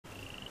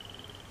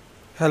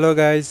Hello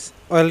guys,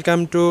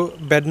 welcome to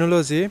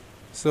Badnology.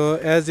 So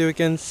as you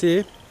can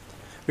see,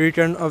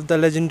 Return of the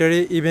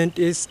Legendary event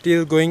is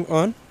still going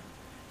on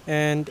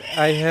and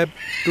I have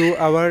 2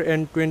 hour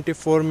and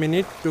 24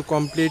 minutes to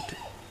complete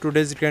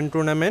today's grand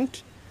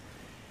tournament.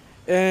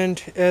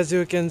 And as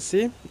you can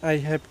see, I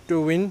have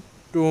to win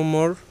 2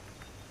 more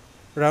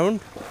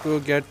round to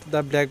get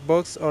the black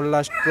box or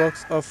last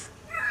box of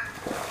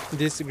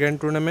this grand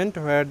tournament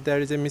where there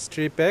is a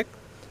mystery pack.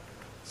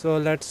 So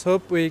let's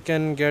hope we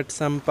can get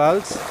some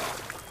pulse.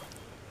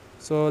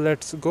 So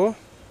let's go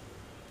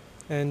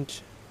and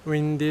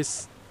win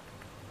this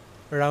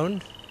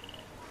round.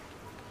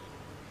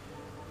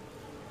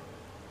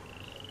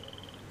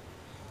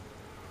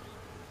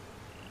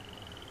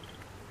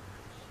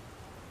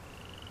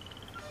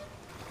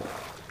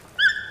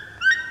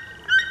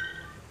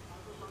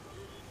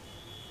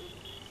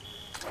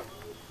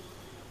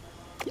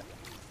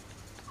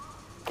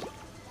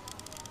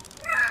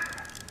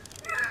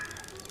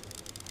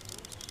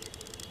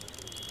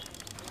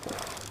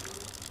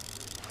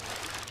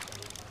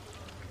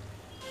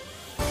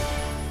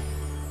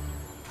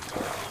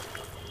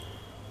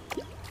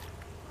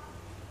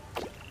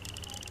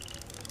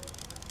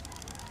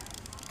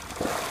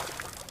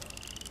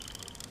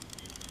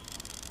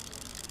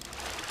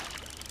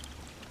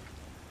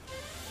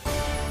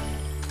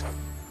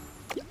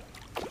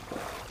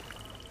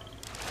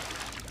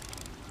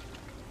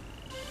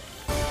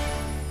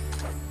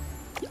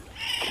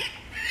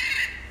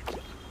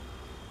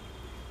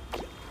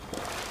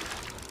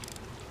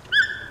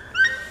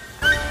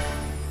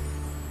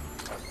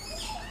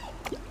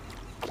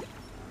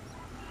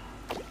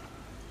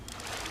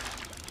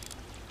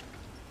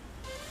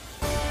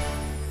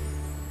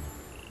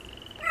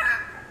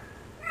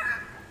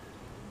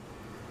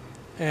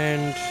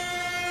 And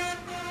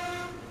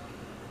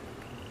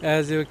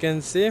as you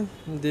can see,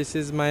 this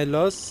is my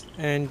loss,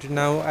 and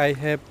now I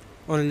have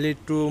only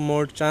 2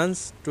 more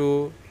chance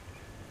to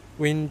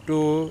win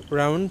 2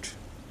 round.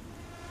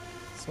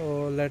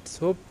 So let's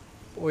hope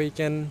we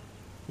can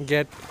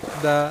get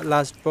the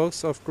last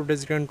box of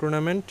today's grand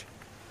tournament.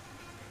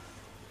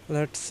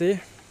 Let's see.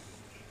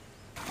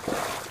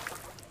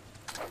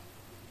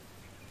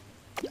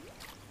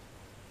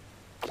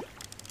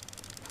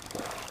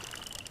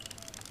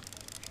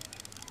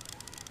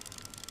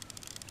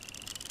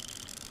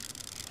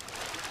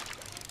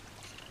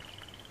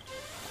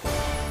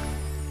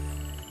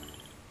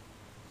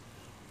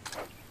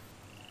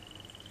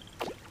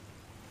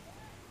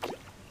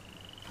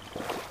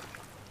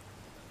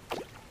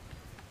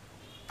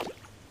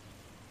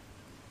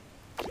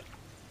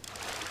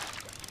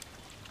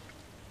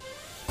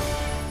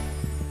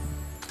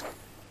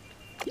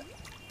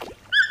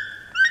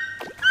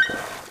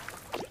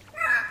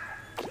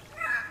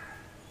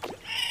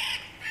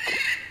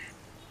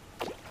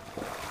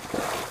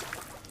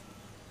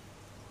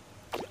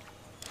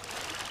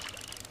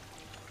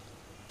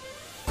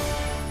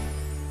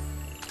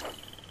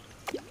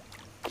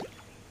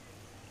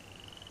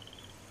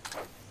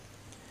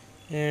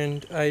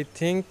 And I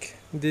think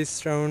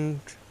this round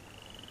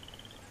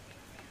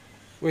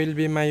will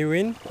be my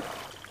win.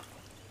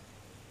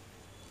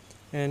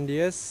 And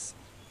yes,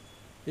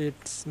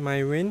 it's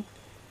my win.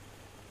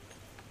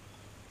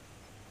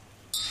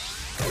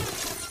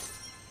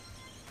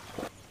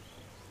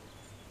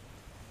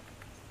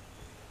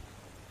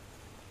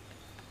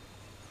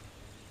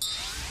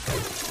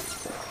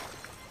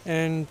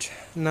 And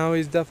now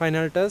is the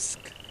final task.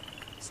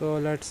 So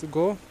let's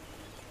go.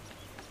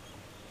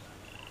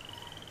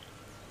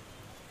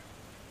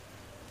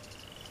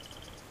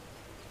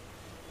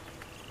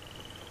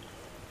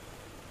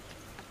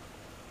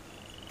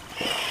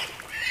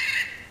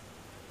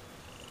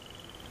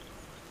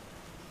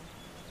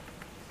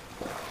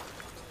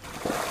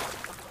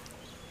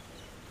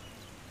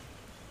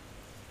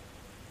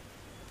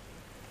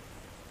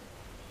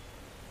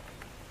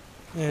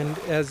 And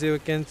as you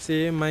can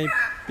see, my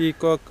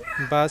peacock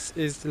bass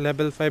is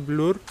level 5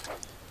 lure,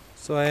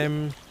 so I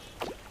am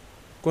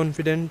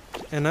confident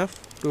enough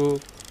to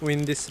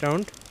win this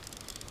round.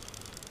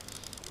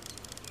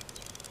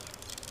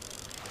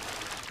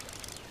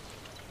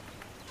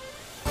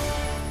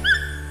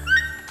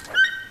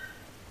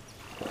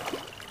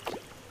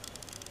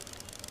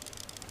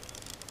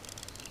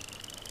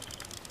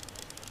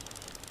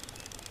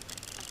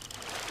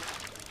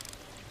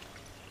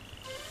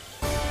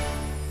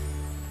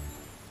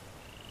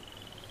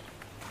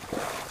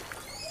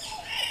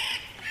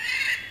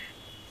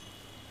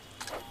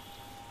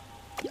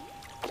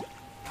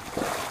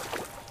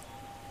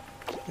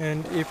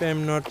 And if I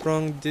am not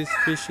wrong, this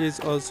fish is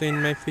also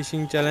in my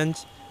fishing challenge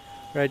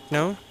right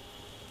now.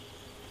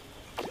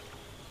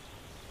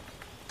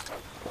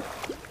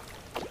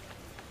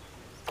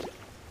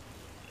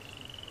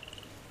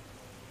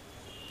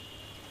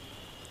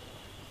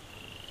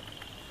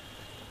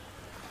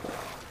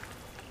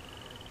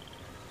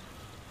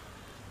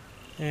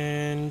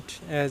 And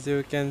as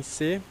you can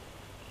see,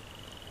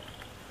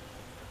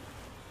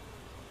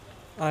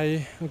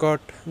 I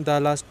got the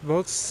last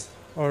box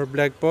or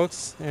black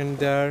box, and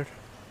there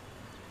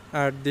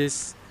are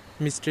these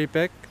mystery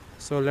pack.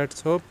 So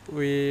let's hope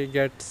we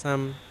get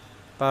some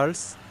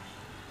pearls.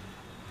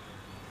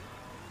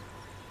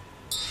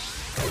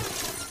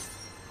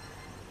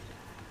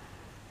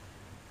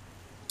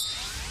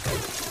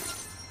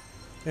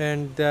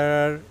 And there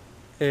are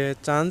a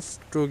chance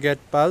to get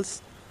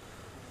pearls,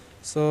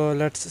 so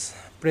let's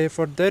pray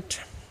for that.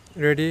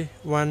 Ready,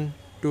 1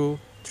 2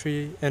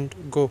 3 and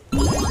go.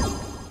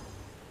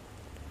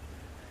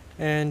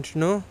 And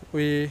no,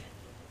 we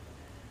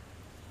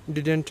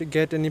didn't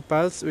get any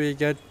pearls. We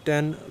get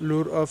 10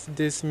 lure of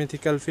this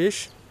mythical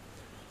fish.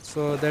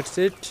 So that's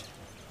it.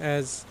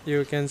 As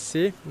you can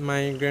see,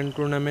 my grand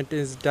tournament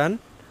is done,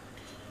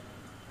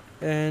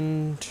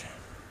 and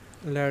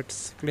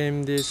let's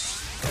claim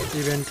this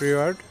event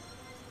reward.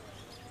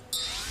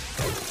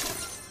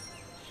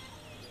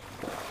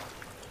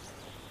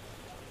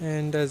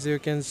 And as you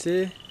can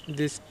see,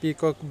 this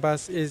peacock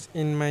bass is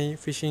in my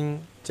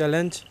fishing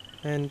challenge,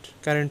 and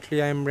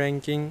currently I am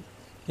ranking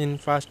in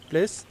first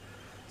place.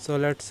 So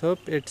let's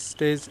hope it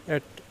stays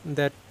at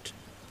that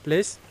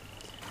place.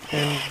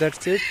 And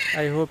that's it.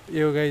 I hope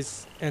you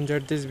guys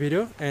enjoyed this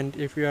video, and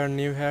if you are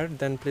new here,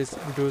 then please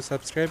do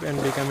subscribe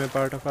and become a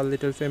part of our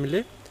little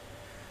family.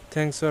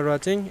 Thanks for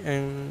watching,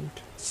 and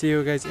see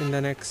you guys in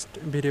the next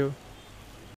video.